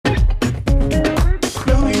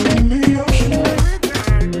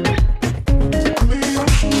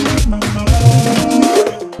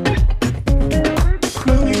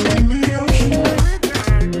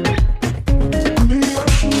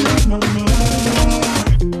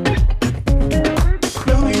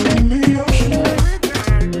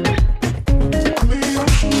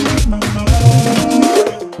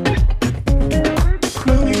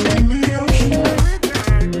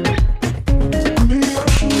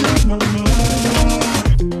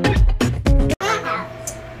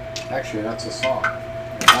you. That's a song.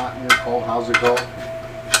 You're hot and you're cold. How's it go?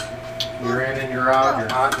 You're in and you're out. You're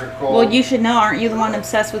hot and you're cold. Well, you should know. Aren't you the one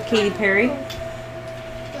obsessed with Katy Perry?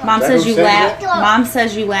 Mom Is that says who you sings laugh. it? Mom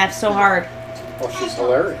says you laugh so hard. Oh, she's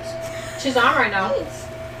hilarious. She's on right now.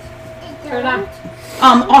 Turn it on.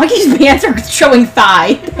 Augie's pants are showing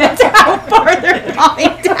thigh. That's how far they're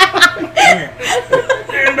falling down.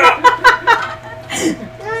 Stand up.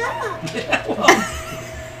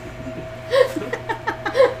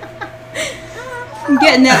 I'm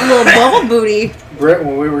getting that little bubble booty. Britt,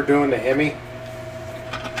 when we were doing the Hemi,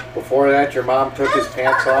 before that, your mom took his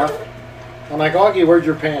pants off. I'm like, Augie, where's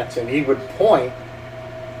your pants? And he would point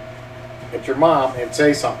at your mom and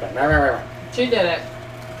say something. She did it.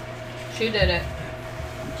 She did it.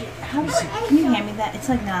 Can you hand me that? It's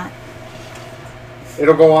like not.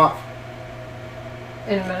 It'll go off.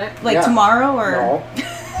 In a minute. Like Yeah. tomorrow or? No.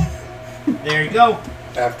 There you go.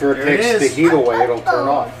 After it There it takes the is. heat away, it'll turn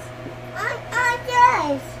off.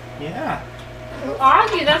 Yeah.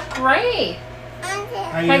 Augie, that's great. How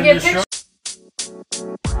Can you I gonna get a just show?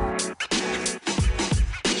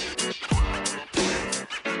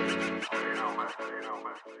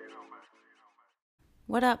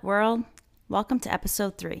 What up, world? Welcome to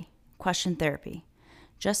episode 3, Question Therapy.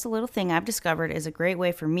 Just a little thing I've discovered is a great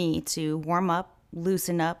way for me to warm up,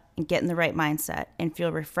 loosen up, and get in the right mindset and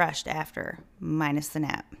feel refreshed after, minus the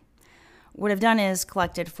nap. What I've done is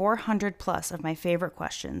collected 400 plus of my favorite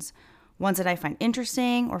questions, ones that I find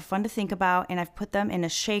interesting or fun to think about, and I've put them in a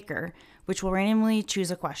shaker, which will randomly choose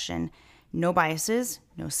a question. No biases,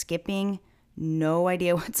 no skipping, no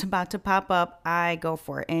idea what's about to pop up. I go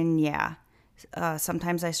for it, and yeah.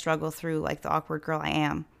 Sometimes I struggle through like the awkward girl I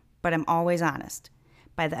am, but I'm always honest.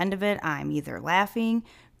 By the end of it, I'm either laughing,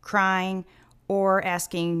 crying, or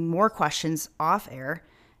asking more questions off air,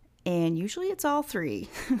 and usually it's all three.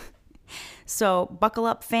 So buckle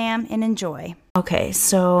up, fam, and enjoy. Okay,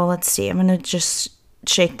 so let's see. I'm going to just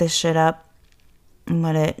shake this shit up and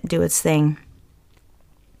let it do its thing.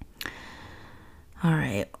 All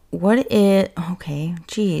right. Okay,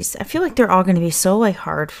 geez. I feel like they're all going to be so like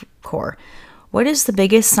hardcore. What is the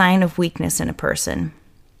biggest sign of weakness in a person?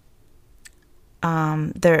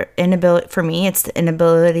 Their inability, for me, it's the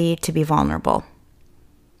inability to be vulnerable,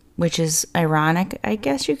 which is ironic, I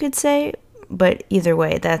guess you could say. But either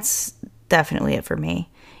way, that's definitely it for me.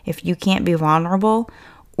 If you can't be vulnerable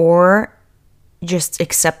or just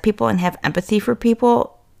accept people and have empathy for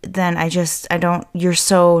people, then you're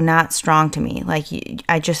so not strong to me. Like,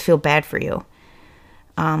 I just feel bad for you.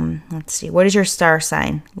 Let's see. What is your star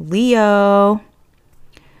sign? Leo.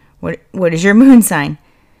 What is your moon sign?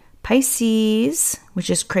 Pisces, which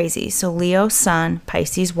is crazy. So Leo, sun,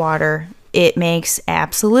 Pisces, water. It makes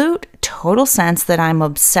absolute total sense that I'm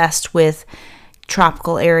obsessed with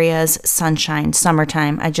tropical areas, sunshine,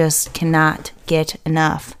 summertime. I just cannot get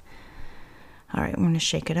enough. All right, I'm going to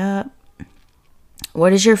shake it up.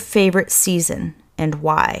 What is your favorite season and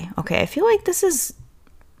why? Okay, I feel like this is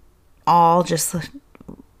all just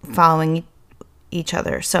following each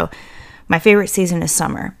other. So my favorite season is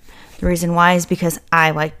summer. The reason why is because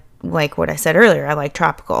I like what I said earlier. I like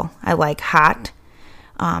tropical. I like hot.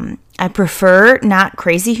 I prefer not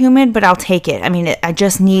crazy humid, but I'll take it. I mean, I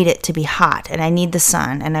just need it to be hot, and I need the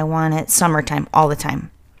sun, and I want it summertime all the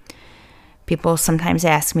time. People sometimes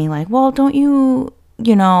ask me like, well, don't you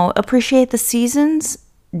appreciate the seasons?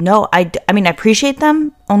 No, I mean, I appreciate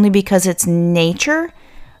them only because it's nature.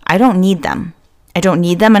 I don't need them. I don't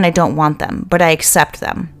need them and I don't want them, but I accept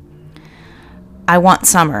them. I want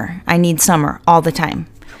summer. I need summer all the time.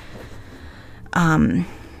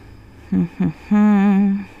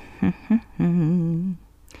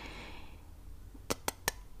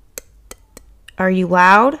 Are you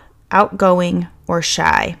loud, outgoing, or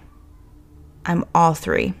shy? I'm all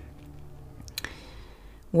three.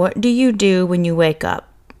 What do you do when you wake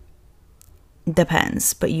up?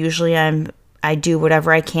 Depends, but usually I do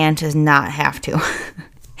whatever I can to not have to.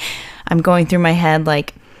 I'm going through my head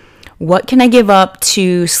like, what can I give up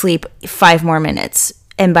to sleep 5 more minutes?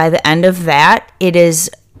 And by the end of that, it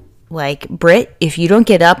is like, Britt, if you don't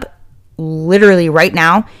get up literally right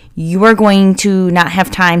now, you are going to not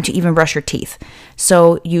have time to even brush your teeth.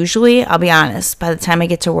 So usually, I'll be honest, by the time I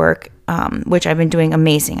get to work, which I've been doing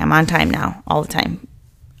amazing. I'm on time now, all the time.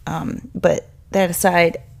 But that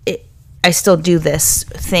aside, I still do this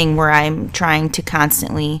thing where I'm trying to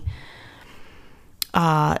constantly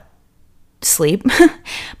sleep.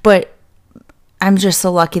 But I'm just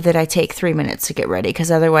so lucky that I take 3 minutes to get ready,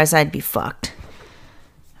 because otherwise I'd be fucked.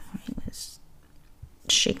 Let's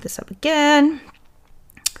shake this up again.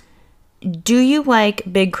 Do you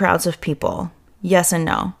like big crowds of people? Yes and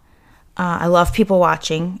no. I love people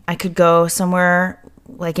watching. I could go somewhere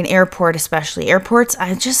like an airport, especially. Airports,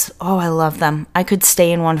 I love them. I could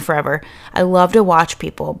stay in one forever. I love to watch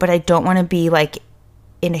people, but I don't want to be like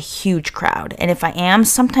in a huge crowd. And if I am,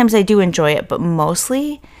 sometimes I do enjoy it, but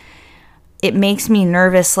mostly it makes me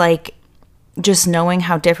nervous, like just knowing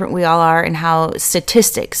how different we all are and how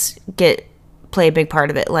statistics play a big part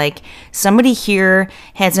of it. Like somebody here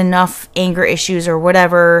has enough anger issues or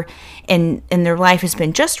whatever, and their life has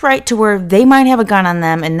been just right to where they might have a gun on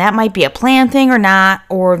them, and that might be a planned thing or not,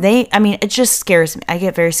 or it just scares me. I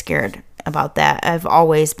get very scared about that. I've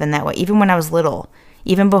always been that way, even when I was little,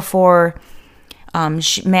 even before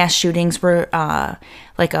mass shootings were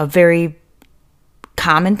like a very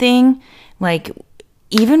common thing. Like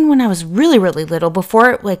even when I was really, really little,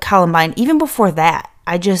 before like Columbine, even before that,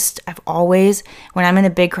 I've always, when I'm in a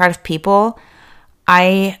big crowd of people,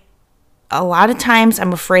 a lot of times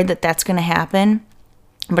I'm afraid that that's going to happen,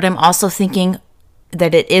 but I'm also thinking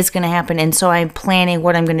that it is going to happen. And so I'm planning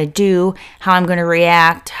what I'm going to do, how I'm going to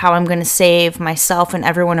react, how I'm going to save myself and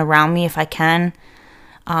everyone around me if I can.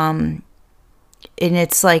 And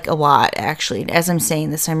it's like a lot, actually. As I'm saying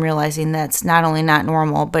this, I'm realizing that's not only not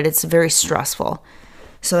normal, but it's very stressful.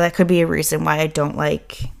 So that could be a reason why I don't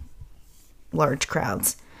like large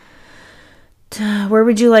crowds. Where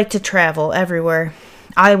would you like to travel? Everywhere.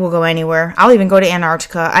 I will go anywhere. I'll even go to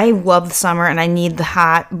Antarctica. I love the summer and I need the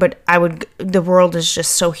hot, but the world is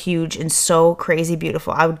just so huge and so crazy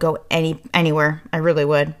beautiful. I would go anywhere. I really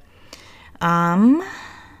would. Oh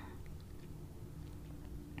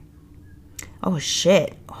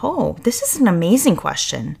shit. Oh, this is an amazing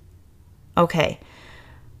question. Okay.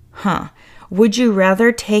 Would you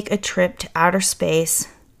rather take a trip to outer space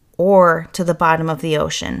or to the bottom of the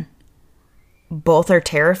ocean? Both are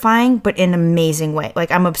terrifying, but in an amazing way. Like,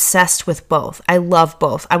 I'm obsessed with both. I love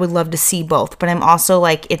both. I would love to see both, but I'm also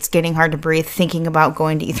like, it's getting hard to breathe thinking about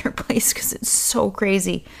going to either place because it's so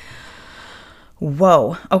crazy.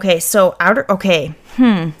 Whoa. Okay, so where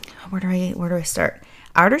do I start?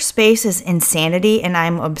 Outer space is insanity, and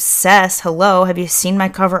I'm obsessed. Hello, have you seen my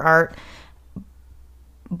cover art?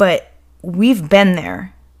 But we've been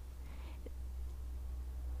there.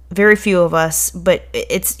 Very few of us, but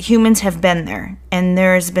humans have been there, and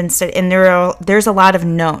there's a lot of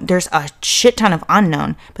known. There's a shit ton of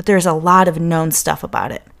unknown, but there's a lot of known stuff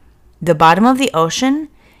about it. The bottom of the ocean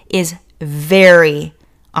is very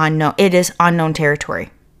unknown. It is unknown territory.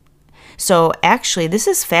 So actually, this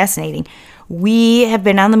is fascinating. We have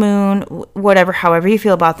been on the moon, whatever, however you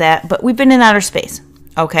feel about that, but we've been in outer space,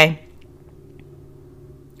 okay?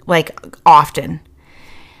 Like, often.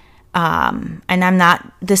 And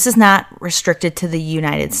this is not restricted to the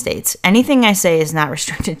United States. Anything I say is not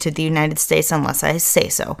restricted to the United States unless I say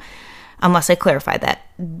so, unless I clarify that.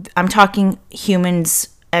 I'm talking humans,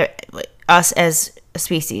 us as a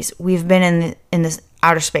species. We've been in this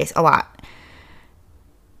outer space a lot.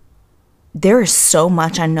 There is so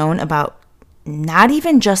much unknown about not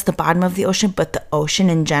even just the bottom of the ocean, but the ocean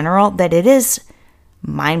in general, that it is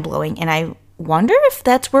mind-blowing. And I wonder if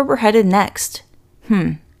that's where we're headed next.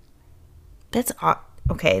 That's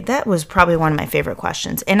okay. That was probably one of my favorite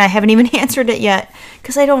questions, and I haven't even answered it yet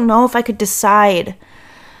because I don't know if I could decide.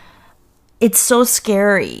 It's so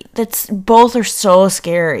scary. Both are so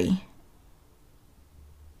scary.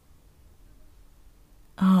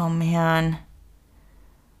 Oh man.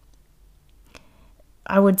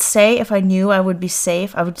 I would say if I knew I would be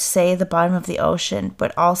safe, I would say the bottom of the ocean,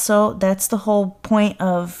 but also that's the whole point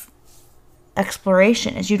of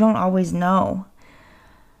exploration, is you don't always know.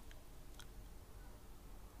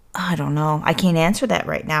 I don't know. I can't answer that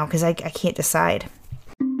right now because I can't decide.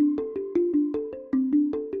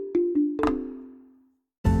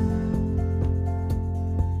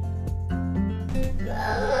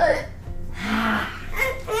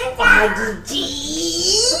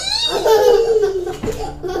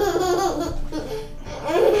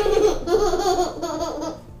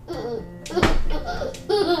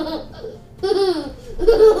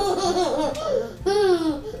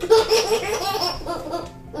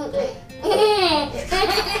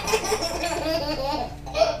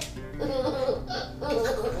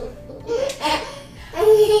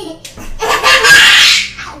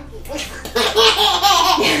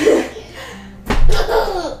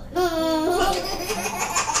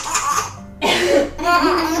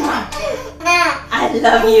 I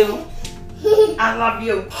love you. I love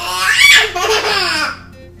you.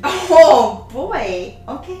 Oh boy.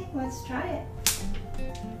 Okay, let's try it.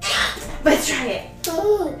 Let's try it.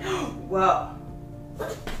 Whoa.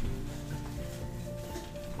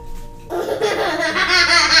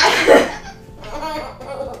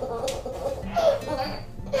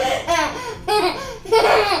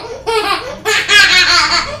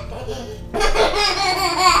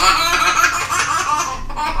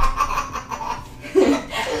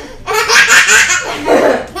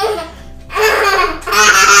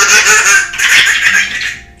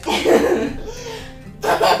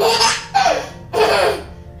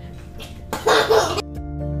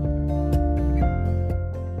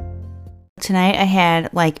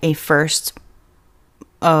 like a first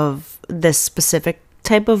of this specific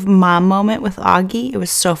type of mom moment with Augie. It was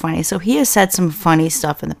so funny. So he has said some funny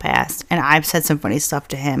stuff in the past, and I've said some funny stuff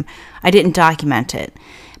to him. I didn't document it,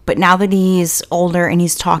 but now that he's older and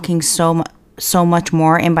he's talking so much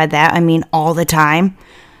more, and by that I mean all the time,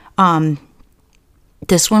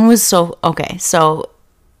 this one was so okay. So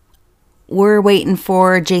we're waiting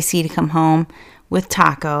for JC to come home with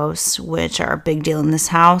tacos, which are a big deal in this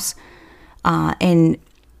house, and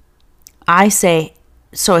I say,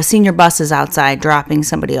 so a senior bus is outside dropping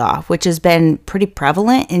somebody off, which has been pretty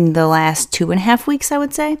prevalent in the last 2.5 weeks, I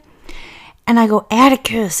would say. And I go,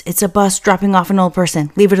 Atticus, it's a bus dropping off an old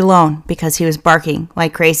person. Leave it alone, because he was barking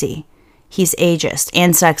like crazy. He's ageist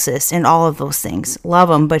and sexist and all of those things. Love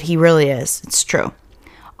him, but he really is. It's true.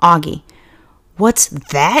 Augie, what's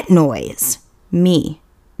that noise? Me.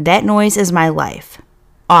 That noise is my life.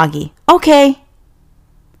 Augie, okay.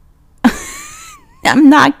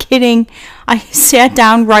 I'm not kidding. I sat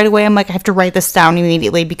down right away. I'm like, I have to write this down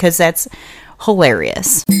immediately because that's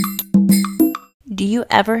hilarious. Do you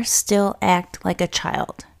ever still act like a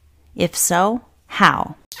child? If so,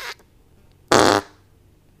 how?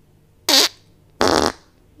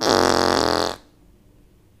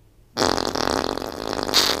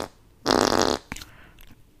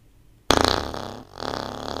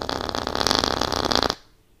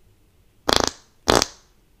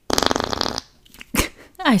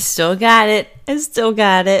 I still got it. I still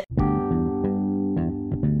got it.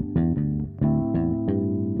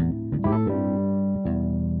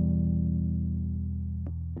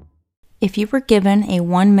 If you were given a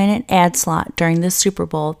 1-minute ad slot during the Super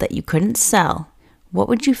Bowl that you couldn't sell, what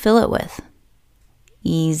would you fill it with?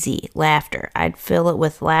 Easy. Laughter. I'd fill it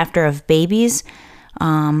with laughter of babies,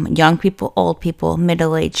 young people, old people,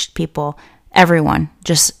 middle-aged people, everyone.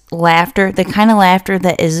 Just laughter, the kind of laughter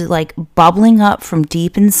that is like bubbling up from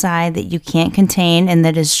deep inside that you can't contain and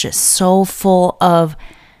that is just so full of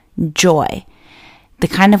joy. The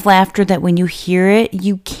kind of laughter that when you hear it,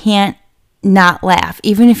 you can't not laugh,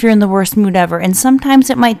 even if you're in the worst mood ever. And sometimes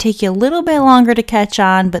it might take you a little bit longer to catch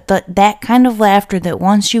on, but that kind of laughter that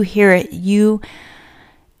once you hear it, you're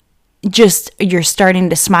starting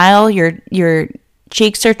to smile, your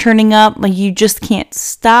cheeks are turning up, like you just can't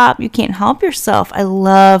stop. You can't help yourself. I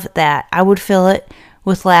love that. I would fill it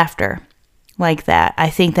with laughter like that. I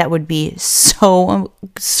think that would be so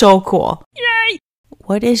cool. Yay!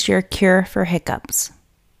 What is your cure for hiccups?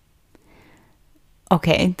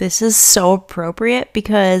 Okay, this is so appropriate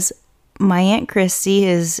because my Aunt Christy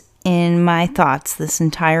is in my thoughts this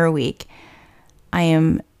entire week. I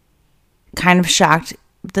am kind of shocked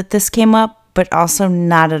that this came up, but also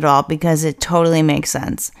not at all because it totally makes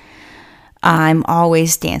sense. I'm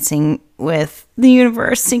always dancing with the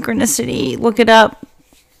universe, synchronicity. Look it up.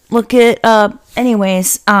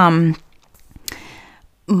 Anyways,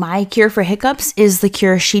 my cure for hiccups is the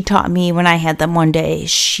cure she taught me when I had them one day.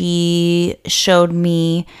 She showed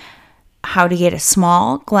me how to get a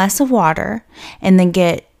small glass of water and then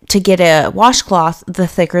get a washcloth, the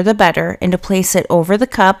thicker the better, and to place it over the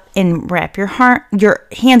cup and wrap your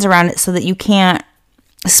hands around it so that you can't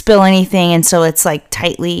spill anything, and so it's like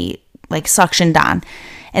tightly like suctioned on,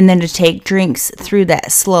 and then to take drinks through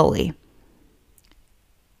that slowly.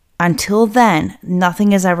 Until then,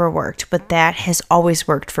 nothing has ever worked, but that has always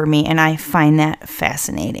worked for me, and I find that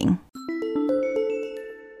fascinating.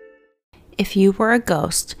 If you were a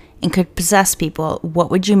ghost and could possess people,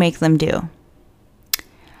 what would you make them do?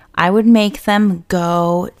 I would make them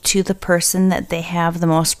go to the person that they have the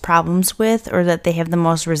most problems with, or that they have the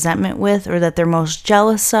most resentment with, or that they're most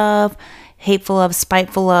jealous of, hateful of,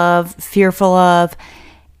 spiteful of, fearful of,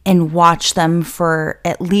 and watch them for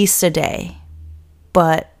at least a day,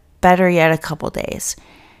 but better yet, a couple days,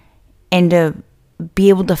 and to be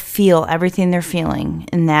able to feel everything they're feeling.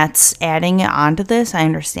 And that's adding it onto this. I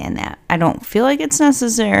understand that. I don't feel like it's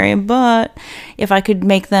necessary, but if I could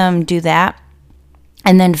make them do that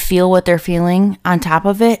and then feel what they're feeling on top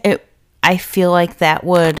of it, I feel like that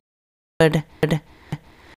would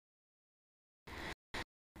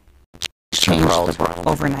change the world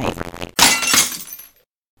overnight.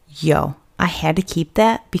 Yo, I had to keep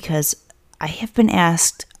that because I have been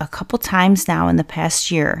asked a couple times now in the past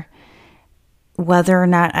year whether or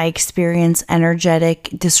not I experience energetic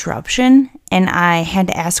disruption, and I had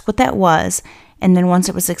to ask what that was. And then once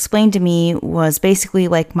it was explained to me, was basically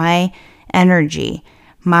like my energy,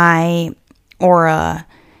 my aura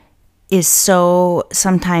is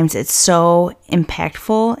sometimes it's so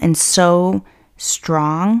impactful and so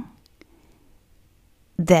strong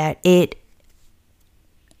that it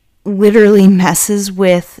literally messes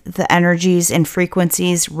with the energies and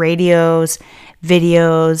frequencies, radios,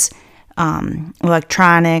 videos,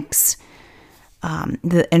 electronics,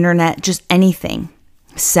 the internet, just anything,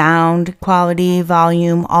 sound quality,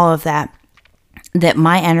 volume, all of that, that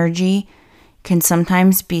my energy can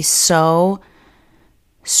sometimes be so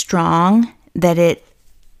strong that it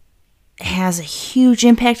has a huge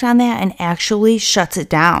impact on that and actually shuts it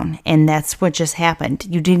down. And that's what just happened.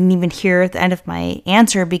 You didn't even hear at the end of my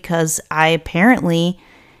answer because I apparently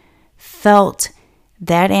felt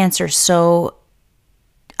that answer so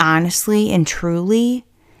honestly and truly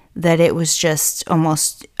that it was just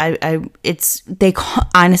almost, they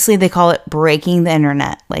call it breaking the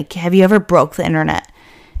internet. Like, have you ever broke the internet?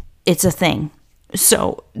 It's a thing.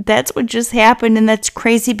 So that's what just happened, and that's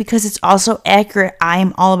crazy because it's also accurate. I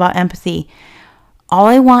am all about empathy. All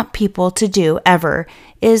I want people to do ever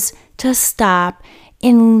is to stop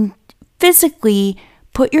and physically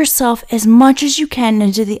put yourself as much as you can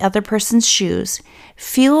into the other person's shoes.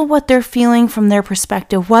 Feel what they're feeling from their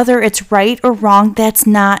perspective. Whether it's right or wrong, that's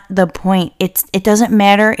not the point. It doesn't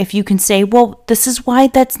matter if you can say, well, this is why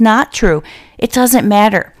that's not true. It doesn't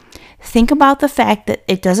matter. Think about the fact that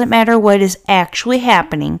it doesn't matter what is actually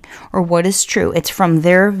happening or what is true. It's from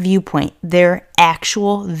their viewpoint, their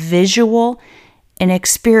actual visual and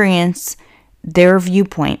experience, their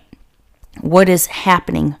viewpoint. What is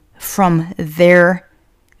happening from their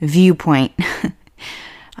viewpoint.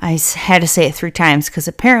 I had to say it 3 times because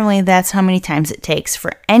apparently that's how many times it takes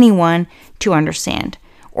for anyone to understand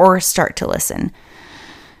or start to listen.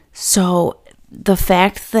 So the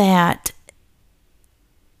fact that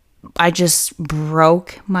I just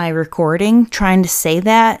broke my recording trying to say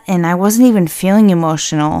that, and I wasn't even feeling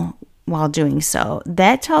emotional while doing so,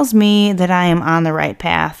 that tells me that I am on the right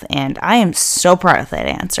path, and I am so proud of that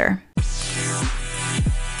answer.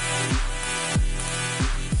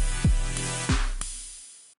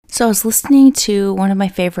 So I was listening to one of my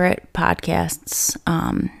favorite podcasts,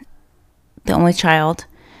 The Only Child,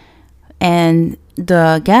 and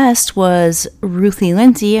the guest was Ruthie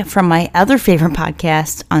Lindsay from my other favorite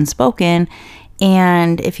podcast, Unspoken.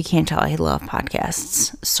 And if you can't tell, I love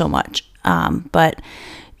podcasts so much. But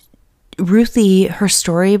Ruthie, her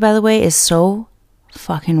story, by the way, is so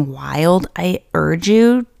fucking wild. I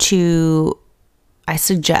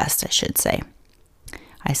suggest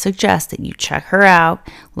that you check her out,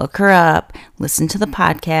 look her up, listen to the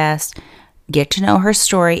podcast, get to know her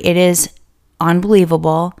story. It is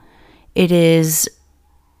unbelievable. It is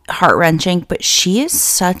heart-wrenching, but she is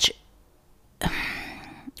such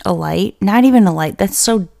a light. Not even a light. That's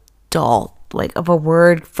so dull, like, of a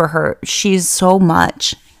word for her. She's so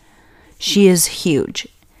much. She is huge.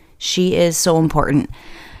 She is so important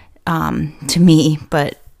to me,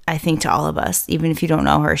 but I think to all of us, even if you don't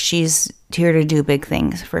know her, she's here to do big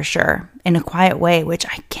things for sure in a quiet way, which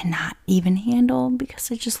I cannot even handle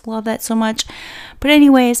because I just love that so much. But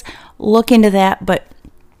anyways, look into that. But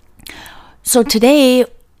so today,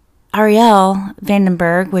 Arielle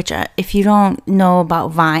Vandenberg, which if you don't know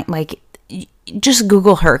about Vine, like, just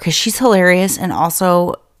Google her because she's hilarious and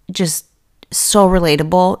also just so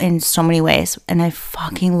relatable in so many ways. And I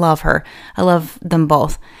fucking love her. I love them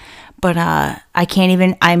both. But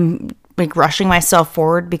I'm like rushing myself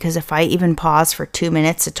forward because if I even pause for 2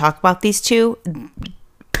 minutes to talk about these two,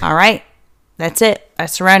 all right, that's it. I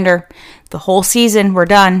surrender. The whole season, we're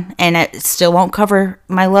done. And it still won't cover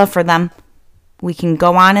my love for them. We can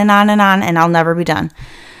go on and on and on, and I'll never be done.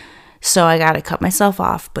 So I got to cut myself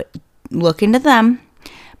off, but look into them.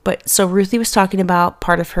 But so Ruthie was talking about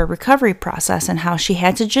part of her recovery process and how she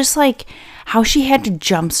had to jumpstart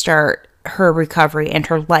her recovery and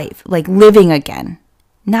her life, like living again,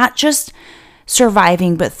 not just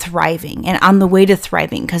surviving, but thriving and on the way to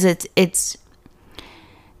thriving. Because it's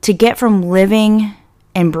to get from living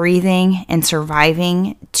and breathing and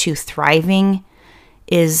surviving to thriving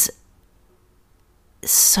is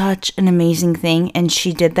such an amazing thing. And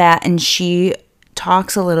she did that, and she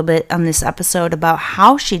talks a little bit on this episode about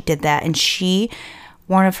how she did that. And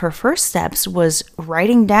one of her first steps was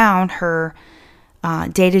writing down her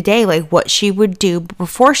day-to-day, like what she would do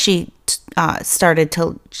before she started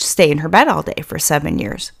to stay in her bed all day for 7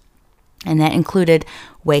 years. And that included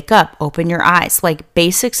wake up, open your eyes, like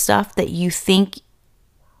basic stuff that you think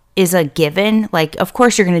is a given. Like, of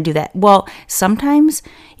course you're going to do that. Well, sometimes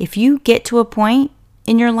if you get to a point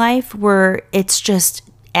in your life where it's just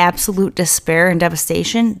absolute despair and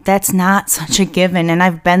devastation, that's not such a given. And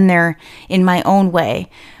I've been there in my own way,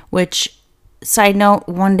 which, side note,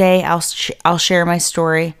 one day I'll share my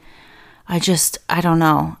story. I don't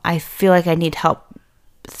know. I feel like I need help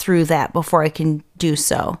through that before I can do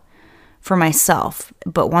so for myself.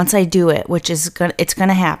 But once I do it, which is it's going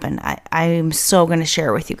to happen, I'm so going to share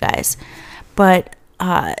it with you guys. But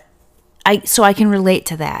so I can relate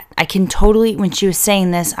to that. I can totally, when she was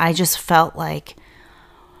saying this, I just felt like,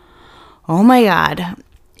 oh my God,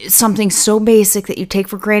 something so basic that you take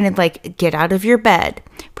for granted, like get out of your bed,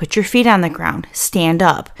 put your feet on the ground, stand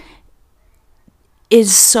up,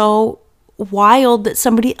 is so wild that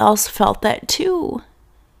somebody else felt that too.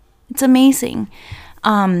 It's amazing.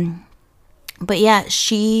 But yeah,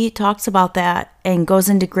 she talks about that and goes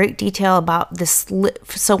into great detail about this.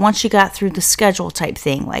 So once she got through the schedule type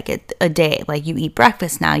thing, like a day, like you eat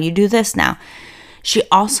breakfast now, you do this now. She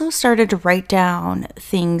also started to write down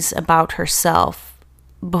things about herself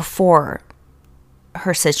before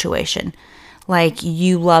her situation. Like,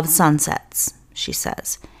 you love sunsets, she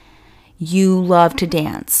says. You love to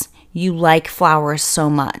dance. You like flowers so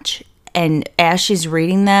much. And as she's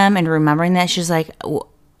reading them and remembering that, she's like,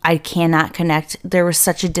 I cannot connect. There was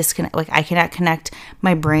such a disconnect. Like, I cannot connect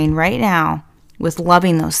my brain right now with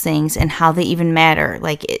loving those things and how they even matter.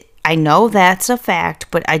 Like, I know that's a fact,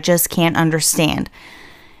 but I just can't understand.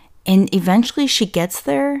 And eventually she gets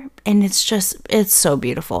there, and it's so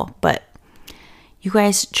beautiful. But you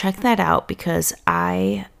guys check that out, because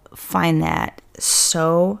I find that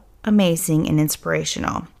so amazing and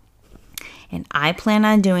inspirational. And I plan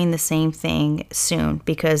on doing the same thing soon,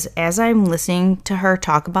 because as I'm listening to her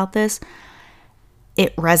talk about this,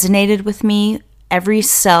 it resonated with me. Every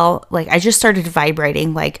cell, like, I just started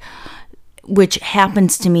vibrating, like, which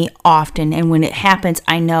happens to me often. And when it happens,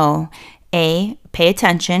 I know, pay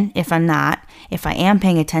attention. If I'm not, if I am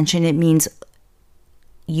paying attention, it means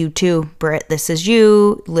you too, Britt, this is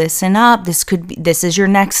you, listen up. This is your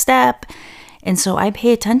next step. And so I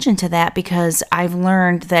pay attention to that, because I've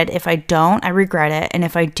learned that if I don't, I regret it. And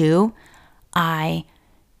if I do, I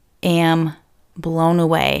am blown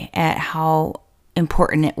away at how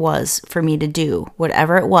important it was for me to do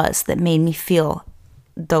whatever it was that made me feel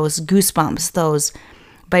those goosebumps, those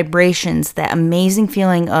vibrations, that amazing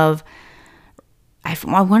feeling of, I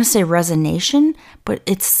want to say resonation, but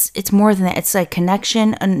it's more than that. It's like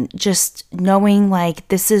connection and just knowing, like,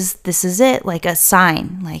 this is it, like a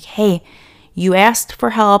sign, like, hey, you asked for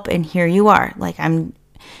help and here you are. Like,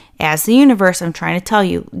 as the universe, I'm trying to tell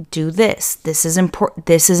you, do this. This is important.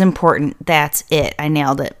 This is important. That's it. I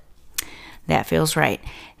nailed it. That feels right.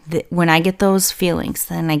 When I get those feelings,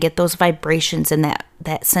 then I get those vibrations and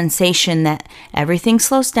that sensation that everything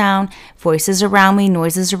slows down, voices around me,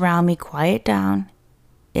 noises around me, quiet down.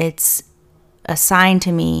 It's a sign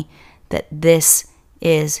to me that this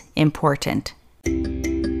is important.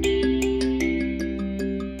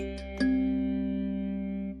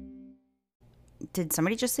 Did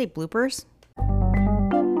somebody just say bloopers?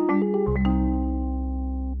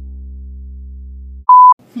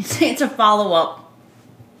 It's a follow-up.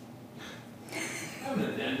 An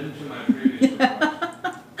addendum to my previous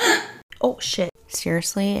Oh, shit.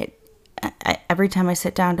 Seriously, every time I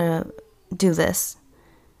sit down to do this,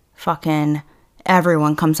 fucking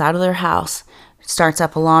everyone comes out of their house, starts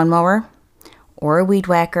up a lawnmower or a weed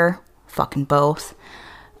whacker, fucking both.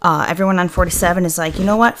 Everyone on 47 is like, you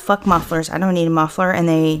know what? Fuck mufflers. I don't need a muffler.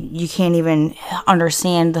 And you can't even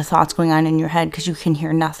understand the thoughts going on in your head because you can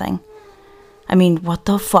hear nothing. I mean, what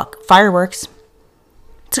the fuck? Fireworks.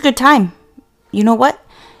 It's a good time. You know what?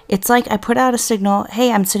 It's like I put out a signal,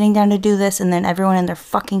 hey, I'm sitting down to do this, and then everyone in their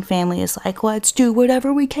fucking family is like, let's do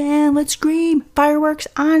whatever we can. Let's scream. Fireworks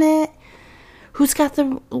on it. Who's got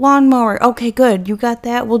the lawnmower? Okay, good. You got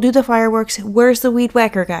that. We'll do the fireworks. Where's the weed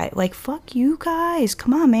whacker guy? Like, fuck you guys.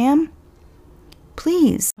 Come on, man.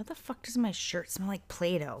 Please. What the fuck does my shirt smell like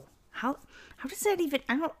Play-Doh? How does that even...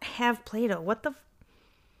 I don't have Play-Doh. What the...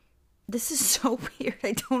 This is so weird.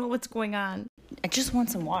 I don't know what's going on. I just want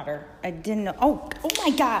some water. I didn't know... Oh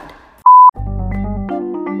my God.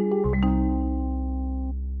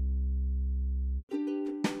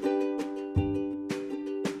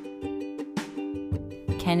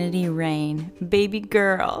 Kennedy Rain, baby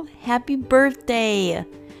girl, happy birthday!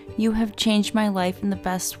 You have changed my life in the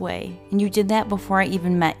best way, and you did that before I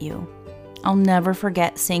even met you. I'll never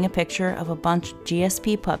forget seeing a picture of a bunch of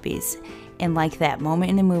GSP puppies, and like that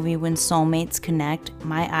moment in a movie when soulmates connect,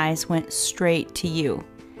 my eyes went straight to you,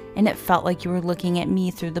 and it felt like you were looking at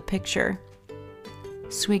me through the picture.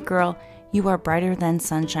 Sweet girl, you are brighter than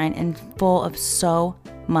sunshine and full of so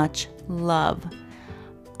much love.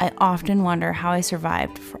 I often wonder how I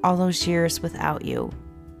survived for all those years without you.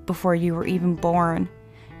 Before you were even born,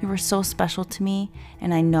 you were so special to me,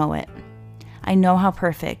 and I know it. I know how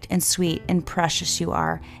perfect and sweet and precious you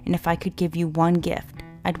are, and if I could give you one gift,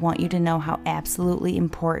 I'd want you to know how absolutely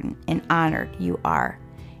important and honored you are.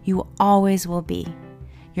 You always will be.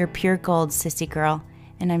 You're pure gold, sissy girl,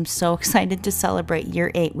 and I'm so excited to celebrate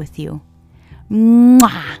year 8 with you.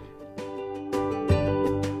 Mwah!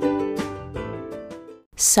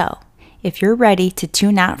 So, if you're ready to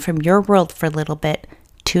tune out from your world for a little bit,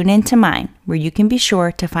 tune into mine, where you can be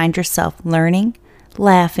sure to find yourself learning,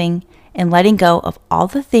 laughing, and letting go of all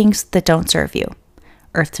the things that don't serve you.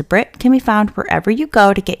 Earth to Brit can be found wherever you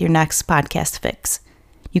go to get your next podcast fix.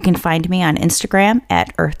 You can find me on Instagram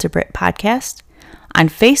at Earth to Brit Podcast, on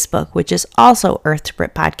Facebook, which is also Earth to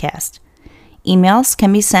Brit Podcast. Emails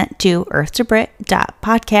can be sent to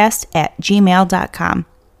earthtobrit.podcast@gmail.com.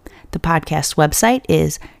 The podcast website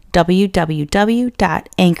is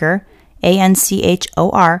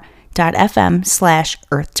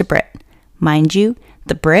www.anchor.fm/earthtobrit. Mind you,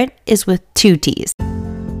 the Brit is with 2 T's.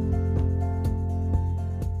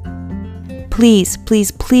 Please,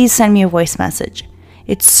 please, please send me a voice message.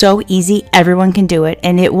 It's so easy, everyone can do it,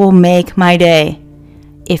 and it will make my day.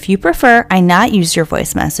 If you prefer I not use your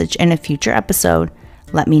voice message in a future episode,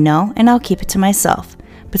 let me know and I'll keep it to myself.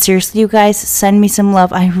 But seriously, you guys, send me some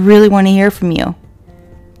love. I really want to hear from you.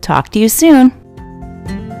 Talk to you soon.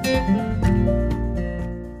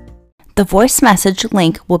 The voice message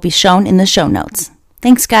link will be shown in the show notes.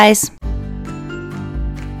 Thanks, guys.